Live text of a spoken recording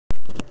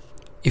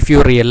If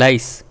you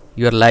realize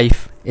your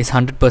life is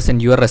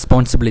 100% your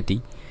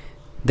responsibility,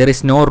 there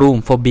is no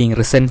room for being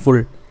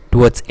resentful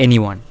towards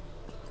anyone.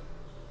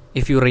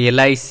 If you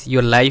realize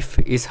your life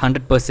is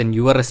 100%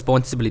 your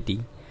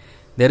responsibility,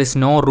 there is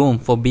no room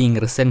for being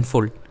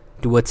resentful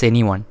towards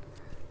anyone.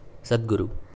 Sadhguru.